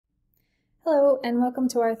Hello and welcome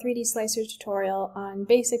to our 3D Slicer tutorial on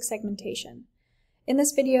basic segmentation. In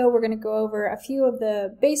this video we're going to go over a few of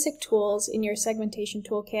the basic tools in your segmentation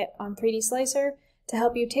toolkit on 3D Slicer to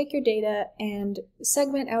help you take your data and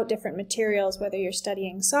segment out different materials, whether you're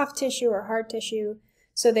studying soft tissue or hard tissue,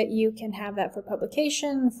 so that you can have that for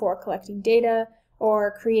publication, for collecting data,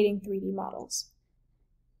 or creating 3D models.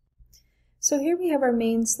 So here we have our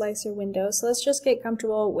main slicer window, so let's just get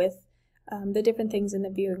comfortable with the different things in the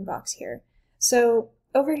viewing box here. So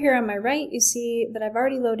over here on my right, you see that I've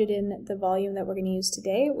already loaded in the volume that we're going to use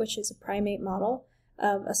today, which is a primate model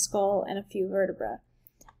of a skull and a few vertebrae.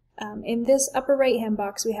 In this upper right-hand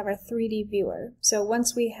box, we have our 3D viewer. So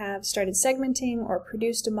once we have started segmenting or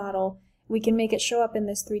produced a model, we can make it show up in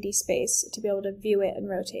this 3D space to be able to view it and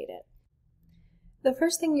rotate it. The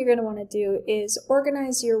first thing you're going to want to do is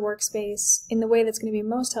organize your workspace in the way that's going to be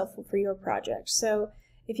most helpful for your project. So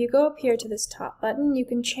if you go up here to this top button, you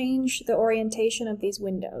can change the orientation of these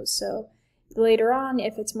windows. So later on,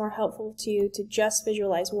 if it's more helpful to you to just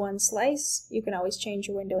visualize one slice, you can always change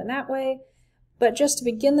your window in that way. But just to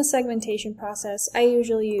begin the segmentation process, I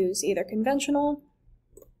usually use either conventional,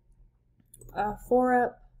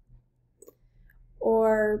 4-up,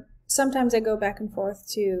 or sometimes I go back and forth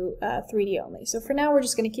to 3D only. So for now, we're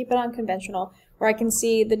just going to keep it on conventional, where I can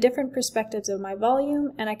see the different perspectives of my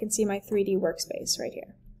volume, and I can see my 3D workspace right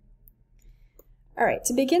here. Alright,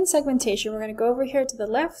 to begin segmentation, we're going to go over here to the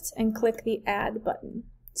left and click the Add button.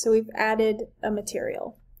 So we've added a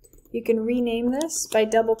material. You can rename this by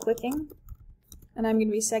double-clicking, and I'm going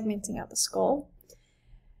to be segmenting out the skull.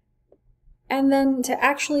 And then to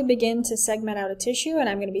actually begin to segment out a tissue, and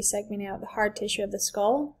I'm going to be segmenting out the hard tissue of the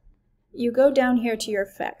skull, you go down here to your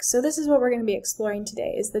effects. So this is what we're going to be exploring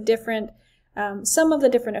today, is the different, some of the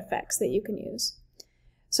different effects that you can use.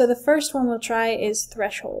 So the first one we'll try is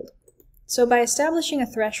threshold. So by establishing a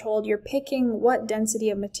threshold, you're picking what density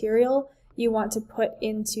of material you want to put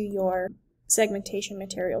into your segmentation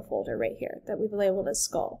material folder right here that we've labeled as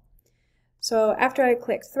skull. So after I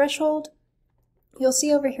click threshold, you'll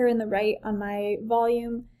see over here in the right on my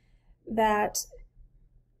volume that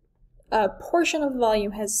a portion of the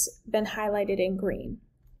volume has been highlighted in green.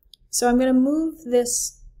 So I'm going to move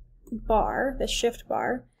this bar, the shift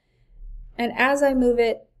bar, and as I move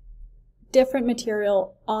it, different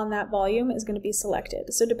material on that volume is going to be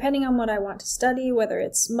selected. So depending on what I want to study, whether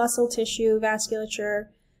it's muscle tissue, vasculature,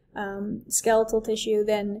 skeletal tissue,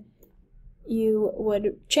 then you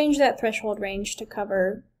would change that threshold range to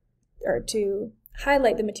cover or to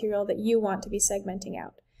highlight the material that you want to be segmenting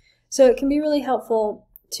out. So it can be really helpful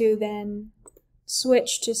to then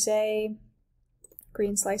switch to, say,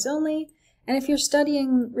 green slice only. And if you're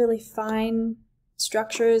studying really fine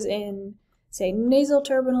structures in, say, nasal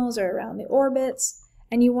terminals or around the orbits,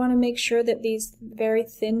 and you want to make sure that these very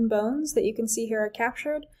thin bones that you can see here are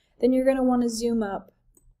captured, then you're going to want to zoom up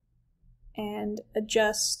and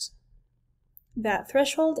adjust that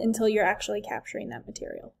threshold until you're actually capturing that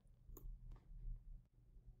material.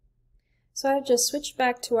 So I've just switched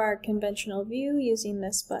back to our conventional view using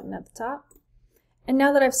this button at the top. And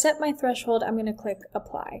now that I've set my threshold, I'm going to click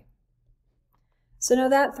Apply. So now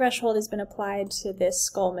that threshold has been applied to this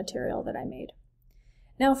skull material that I made.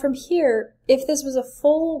 Now from here, if this was a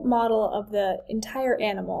full model of the entire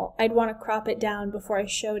animal, I'd want to crop it down before I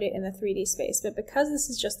showed it in the 3D space. But because this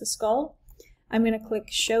is just the skull, I'm going to click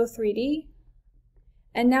Show 3D.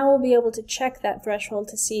 And now we'll be able to check that threshold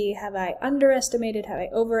to see, have I underestimated, have I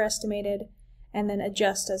overestimated, and then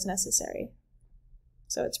adjust as necessary.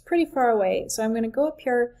 So it's pretty far away, so I'm going to go up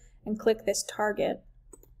here and click this target,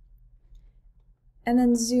 and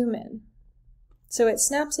then zoom in. So it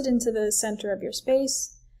snaps it into the center of your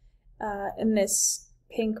space, in this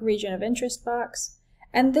pink region of interest box,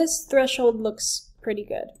 and this threshold looks pretty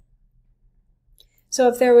good. So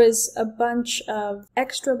if there was a bunch of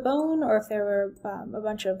extra bone, or if there were a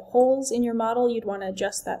bunch of holes in your model, you'd want to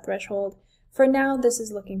adjust that threshold. For now, this is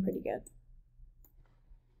looking pretty good.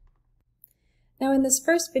 Now in this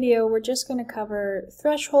first video, we're just going to cover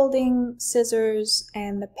thresholding, scissors,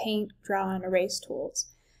 and the paint, draw, and erase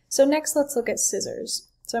tools. So next let's look at scissors.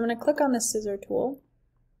 So I'm going to click on the scissor tool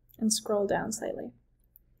and scroll down slightly.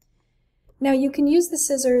 Now you can use the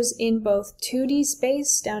scissors in both 2D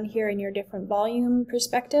space down here in your different volume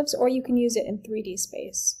perspectives, or you can use it in 3D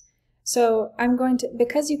space. So I'm going to,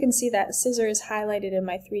 because you can see that scissor is highlighted in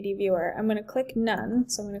my 3D viewer, I'm going to click None,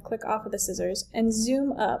 so I'm going to click off of the scissors and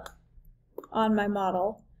zoom up on my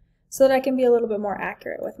model so that I can be a little bit more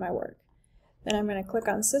accurate with my work. Then I'm going to click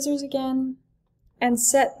on scissors again and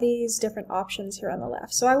set these different options here on the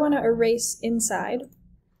left. So I want to erase inside.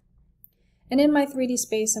 And in my 3D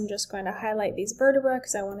space, I'm just going to highlight these vertebrae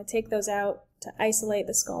because I want to take those out to isolate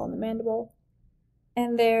the skull and the mandible.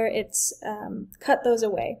 And there it's cut those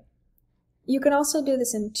away. You can also do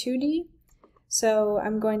this in 2D. So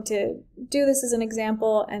I'm going to do this as an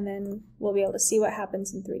example, and then we'll be able to see what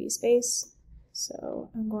happens in 3D space. So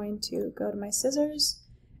I'm going to go to my scissors.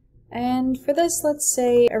 And for this, let's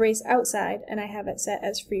say erase outside, and I have it set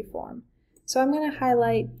as freeform. So I'm going to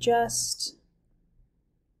highlight just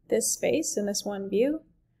this space in this one view.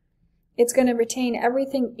 It's going to retain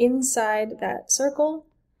everything inside that circle.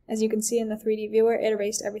 As you can see in the 3D viewer, it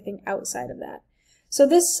erased everything outside of that. So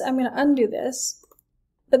this, I'm going to undo this,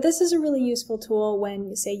 but this is a really useful tool when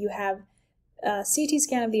you say you have a CT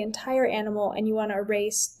scan of the entire animal and you want to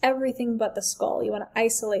erase everything but the skull. You want to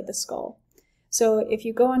isolate the skull. So if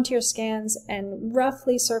you go onto your scans and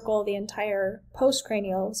roughly circle the entire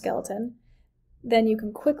postcranial skeleton, then you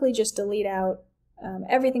can quickly just delete out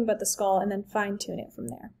everything but the skull and then fine-tune it from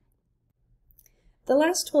there. The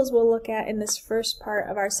last tools we'll look at in this first part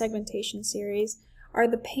of our segmentation series are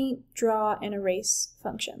the paint, draw, and erase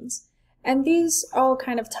functions. And these all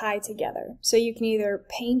kind of tie together. So you can either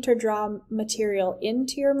paint or draw material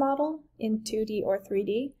into your model in 2D or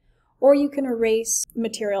 3D, or you can erase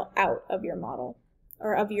material out of your model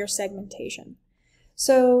or of your segmentation.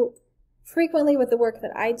 So frequently with the work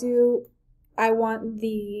that I do, I want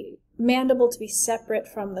the mandible to be separate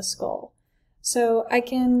from the skull. So I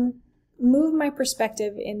can move my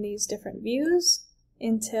perspective in these different views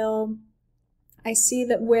until I see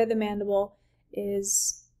that where the mandible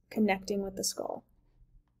is connecting with the skull.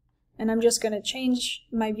 And I'm just going to change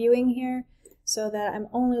my viewing here so that I'm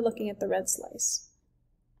only looking at the red slice.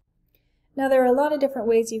 Now there are a lot of different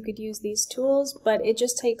ways you could use these tools, but it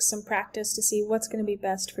just takes some practice to see what's going to be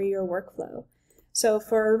best for your workflow. So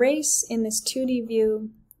for erase in this 2D view,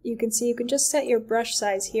 you can see you can just set your brush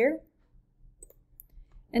size here.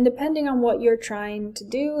 And depending on what you're trying to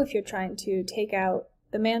do, if you're trying to take out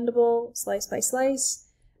the mandible slice by slice,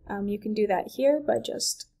 you can do that here by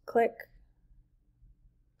just click,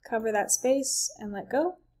 cover that space, and let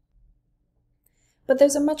go. But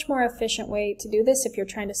there's a much more efficient way to do this if you're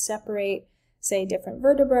trying to separate, say, different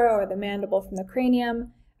vertebrae or the mandible from the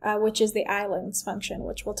cranium, which is the islands function,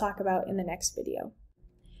 which we'll talk about in the next video.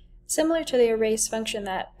 Similar to the erase function,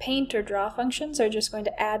 that paint or draw functions are just going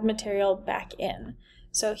to add material back in.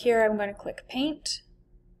 So here I'm going to click paint,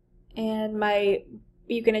 and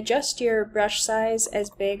you can adjust your brush size as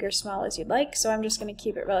big or small as you'd like, so I'm just going to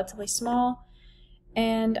keep it relatively small,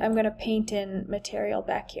 and I'm going to paint in material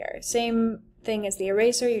back here. Same thing as the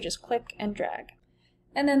eraser, you just click and drag.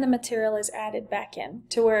 And then the material is added back in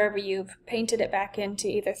to wherever you've painted it back into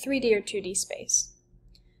either 3D or 2D space.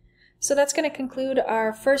 So that's going to conclude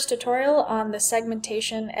our first tutorial on the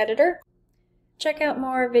segmentation editor. Check out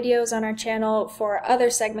more videos on our channel for other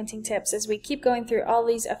segmenting tips as we keep going through all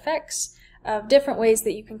these effects of different ways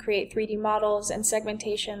that you can create 3D models and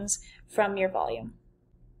segmentations from your volume.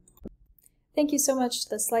 Thank you so much to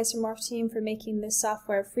the Slicer Morph team for making this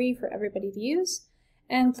software free for everybody to use.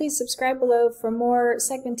 And please subscribe below for more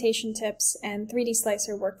segmentation tips and 3D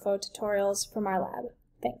Slicer workflow tutorials from our lab.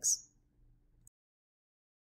 Thanks.